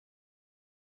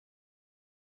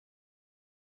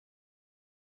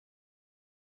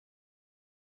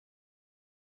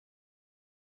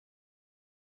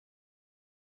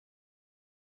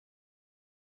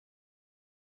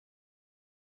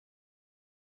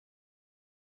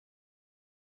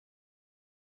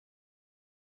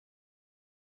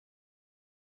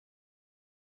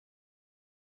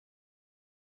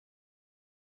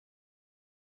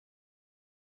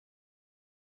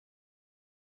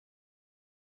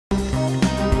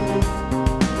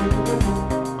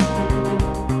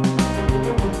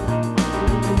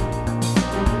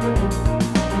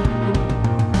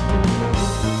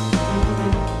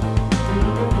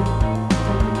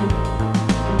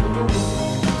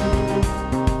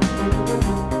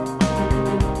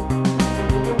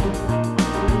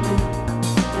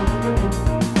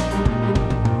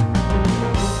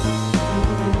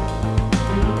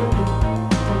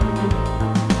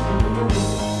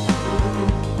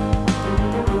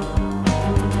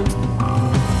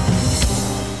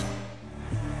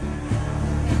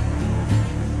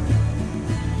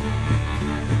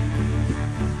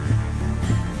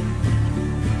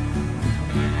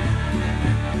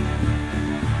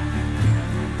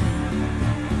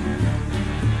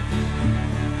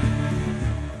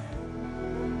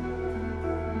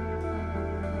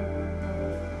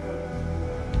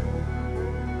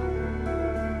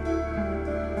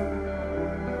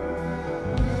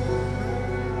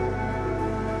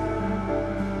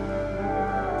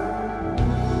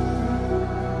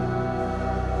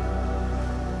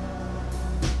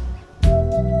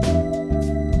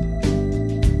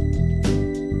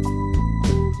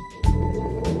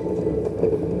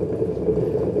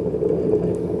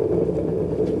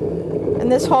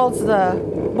And this holds the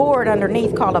board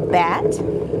underneath called a bat.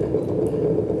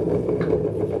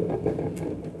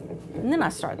 And then I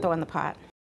start throwing the pot.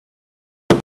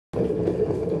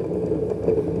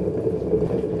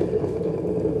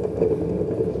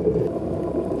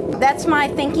 That's my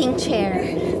thinking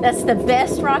chair. That's the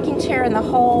best rocking chair in the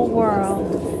whole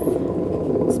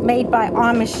world. It's made by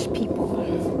Amish people.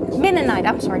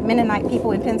 Mennonite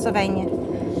people in Pennsylvania.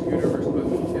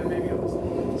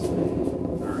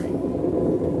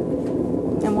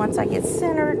 And once I get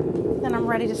centered, then I'm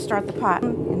ready to start the pot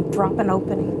and drop an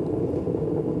opening.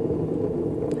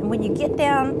 And when you get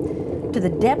down to the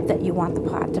depth that you want the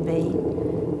pot to be,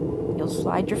 you'll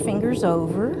slide your fingers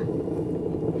over,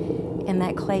 and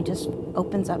that clay just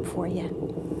opens up for you.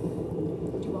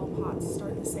 Do all pots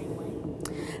start the same way?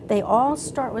 They all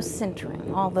start with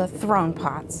centering, all the thrown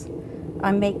pots.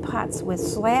 I make pots with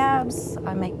slabs,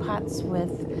 I make pots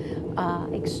with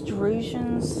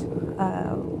extrusions.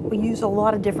 We use a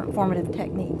lot of different formative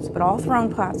techniques, but all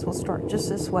thrown pots will start just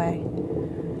this way.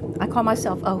 I call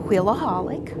myself a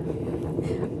wheelaholic.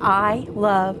 I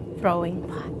love throwing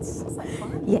pots. Is that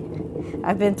fun? Yeah,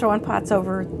 I've been throwing pots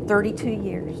over 32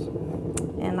 years,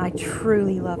 and I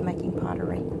truly love making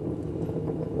pottery.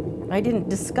 I didn't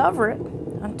discover it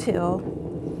until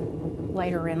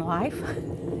later in life,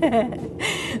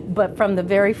 but from the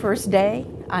very first day,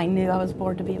 I knew I was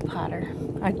born to be a potter.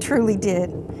 I truly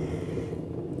did.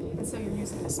 And so you're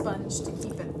using a sponge to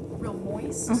keep it real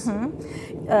moist?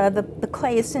 Mm-hmm. The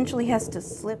clay essentially has to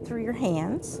slip through your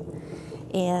hands,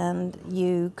 and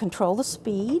you control the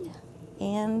speed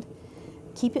and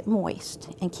keep it moist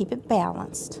and keep it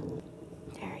balanced.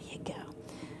 There you go.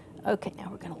 Okay, now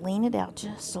we're going to lean it out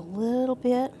just a little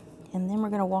bit, and then we're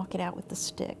going to walk it out with the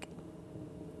stick.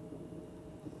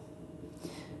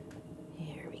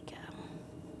 Here we go.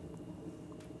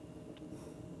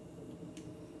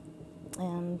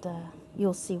 And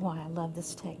you'll see why I love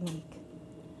this technique.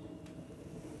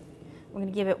 We're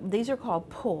going to give it, these are called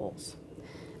pulls.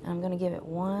 And I'm going to give it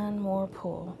one more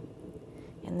pull,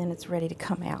 and then it's ready to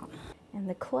come out. And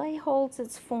the clay holds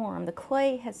its form. The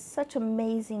clay has such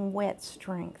amazing wet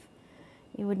strength.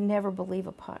 You would never believe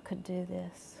a pot could do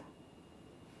this.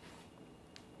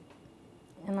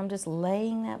 And I'm just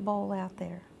laying that bowl out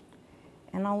there.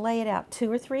 And I'll lay it out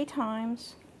 2 or 3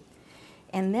 times,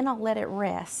 and then I'll let it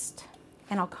rest.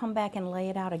 And I'll come back and lay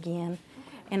it out again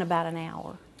in about an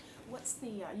hour. What's the,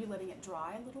 you letting it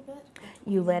dry a little bit?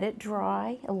 You let it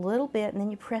dry a little bit, and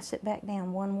then you press it back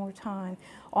down one more time.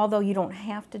 Although you don't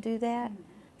have to do that,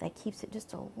 that keeps it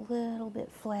just a little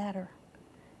bit flatter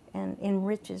and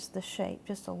enriches the shape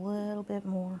just a little bit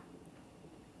more.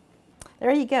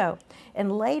 There you go.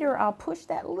 And later I'll push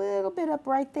that little bit up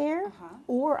right there,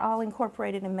 or I'll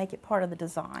incorporate it and make it part of the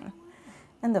design.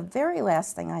 And the very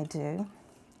last thing I do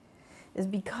is,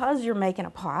 because you're making a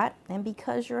pot and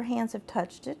because your hands have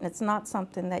touched it, and it's not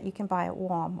something that you can buy at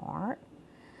Walmart,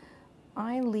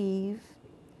 I leave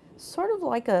sort of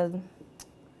like a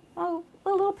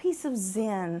little piece of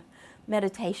Zen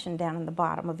meditation down in the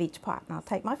bottom of each pot. And I'll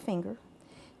take my finger,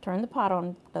 turn the pot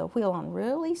on, the wheel on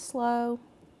really slow,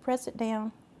 press it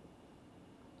down,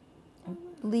 and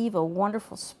leave a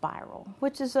wonderful spiral,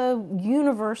 which is a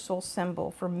universal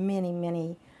symbol for many,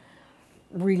 many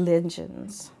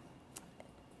religions.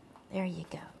 There you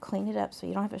go. Clean it up so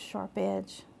you don't have a sharp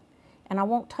edge. And I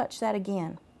won't touch that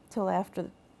again till after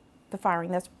the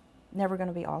firing. That's never going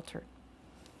to be altered.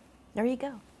 There you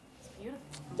go. It's beautiful.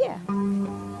 Yeah.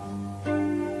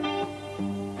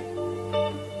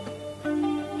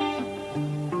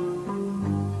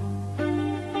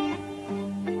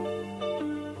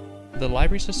 The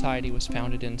Library Society was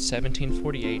founded in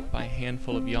 1748 by a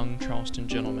handful of young Charleston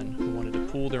gentlemen who wanted to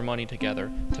pool their money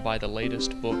together to buy the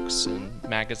latest books and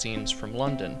magazines from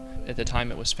London. At the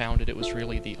time it was founded, it was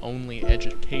really the only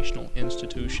educational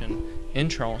institution in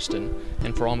Charleston,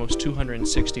 and for almost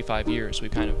 265 years we've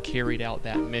kind of carried out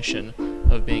that mission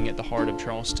of being at the heart of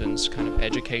Charleston's kind of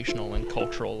educational and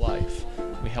cultural life.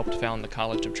 We helped found the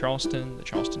College of Charleston, the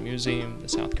Charleston Museum, the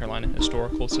South Carolina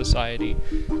Historical Society,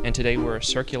 and today we're a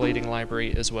circulating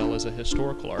library as well as a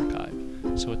historical archive.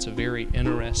 So it's a very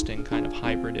interesting kind of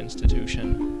hybrid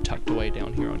institution tucked away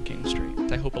down here on King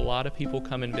Street. I hope a lot of people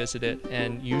come and visit it,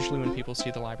 and usually when people see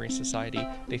the Library Society,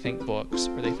 they think books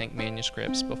or they think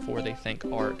manuscripts before they think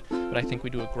art. But I think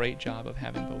we do a great job of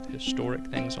having both historic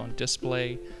things on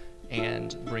display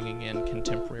and bringing in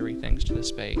contemporary things to the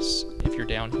space. If you're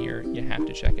down here, you have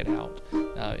to check it out.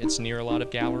 It's near a lot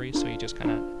of galleries, so you just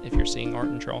kind of, if you're seeing art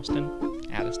in Charleston,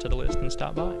 add us to the list and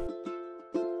stop by.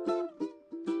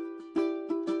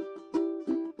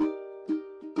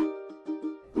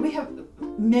 We have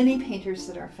many painters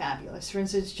that are fabulous. For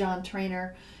instance, John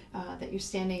Trainer, that you're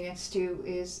standing next to,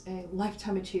 is a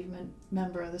Lifetime Achievement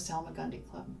member of the Salmagundi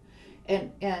Club,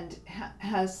 and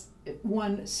has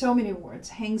won so many awards,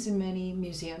 hangs in many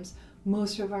museums.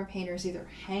 Most of our painters either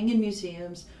hang in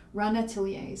museums, run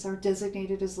ateliers, are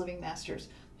designated as living masters.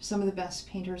 Some of the best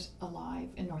painters alive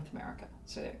in North America.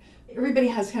 So everybody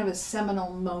has kind of a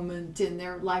seminal moment in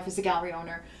their life as a gallery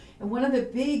owner. And one of the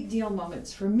big deal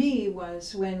moments for me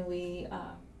was when we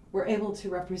were able to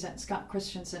represent Scott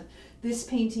Christensen. This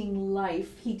painting,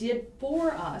 Life, he did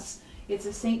for us. It's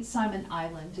a St. Simon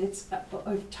Island. It's a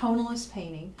tonalist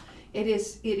painting. It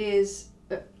is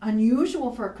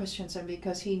unusual for Christensen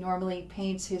because he normally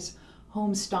paints his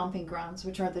home stomping grounds,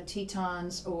 which are the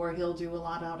Tetons, or he'll do a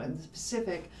lot out in the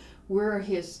Pacific. We're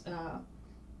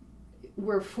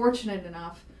fortunate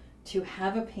enough to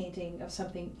have a painting of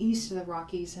something east of the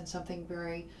Rockies and something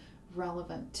very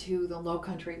relevant to the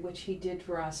Lowcountry, which he did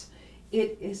for us.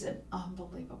 It is an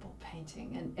unbelievable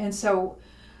painting. And so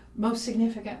most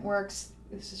significant works,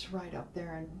 this is right up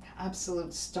there in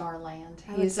absolute star land.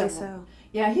 I would say so.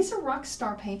 Yeah, he's a rock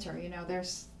star painter. You know,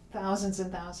 there's thousands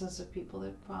and thousands of people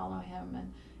that follow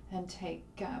him and take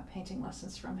painting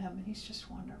lessons from him, and he's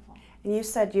just wonderful. And you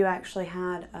said you actually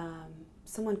had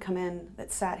someone come in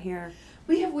that sat here.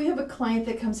 We have a client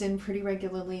that comes in pretty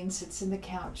regularly and sits in the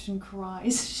couch and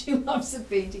cries. She loves the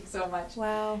painting so much.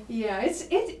 Wow. Yeah,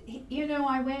 you know,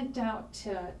 I went out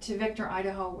to Victor,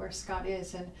 Idaho, where Scott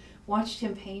is, and watched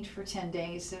him paint for 10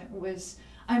 days. And it was,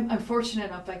 I'm fortunate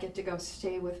enough I get to go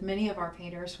stay with many of our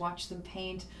painters, watch them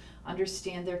paint,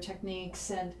 understand their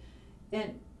techniques, and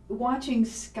watching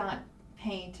Scott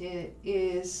paint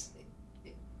is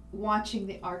watching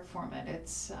the art form at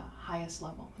its highest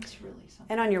level. It's really something.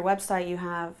 And on your website you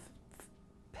have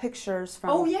pictures from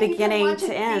Oh, yeah, beginning you can watch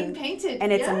to it end. being painted.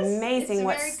 And it's Yes, amazing it's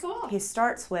what very cool. he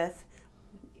starts with.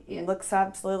 Yeah. Looks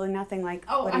absolutely nothing like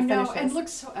Oh, what I he know, finishes. and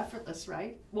looks so effortless,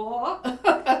 right? Whoa.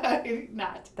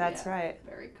 Not. That's yeah, right.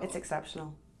 Very cool. It's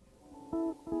exceptional.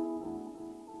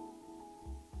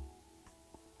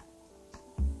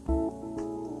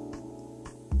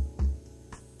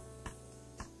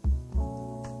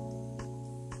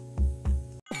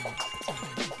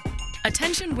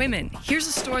 Attention women, here's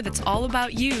a store that's all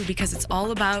about you because it's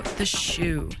all about the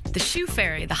shoe. The Shoe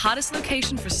Ferry, the hottest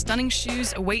location for stunning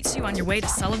shoes, awaits you on your way to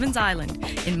Sullivan's Island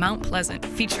in Mount Pleasant,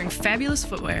 featuring fabulous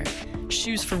footwear.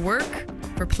 Shoes for work,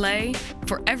 for play,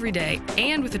 for every day,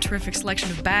 and with a terrific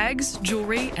selection of bags,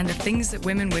 jewelry, and the things that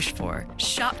women wish for.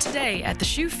 Shop today at the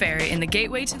Shoe Ferry in the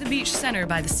Gateway to the Beach Center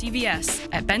by the CVS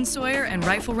at Ben Sawyer and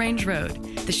Rifle Range Road.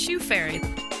 The Shoe Ferry.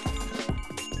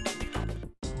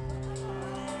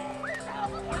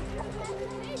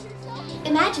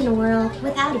 Imagine a world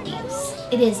without abuse.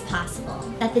 It is possible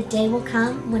that the day will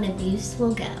come when abuse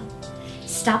will go.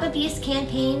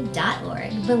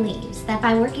 StopAbuseCampaign.org believes that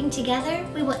by working together,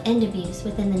 we will end abuse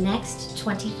within the next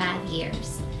 25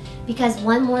 years. Because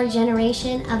one more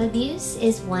generation of abuse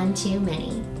is one too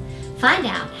many. Find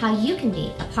out how you can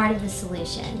be a part of the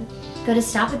solution. Go to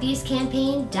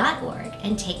StopAbuseCampaign.org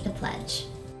and take the pledge.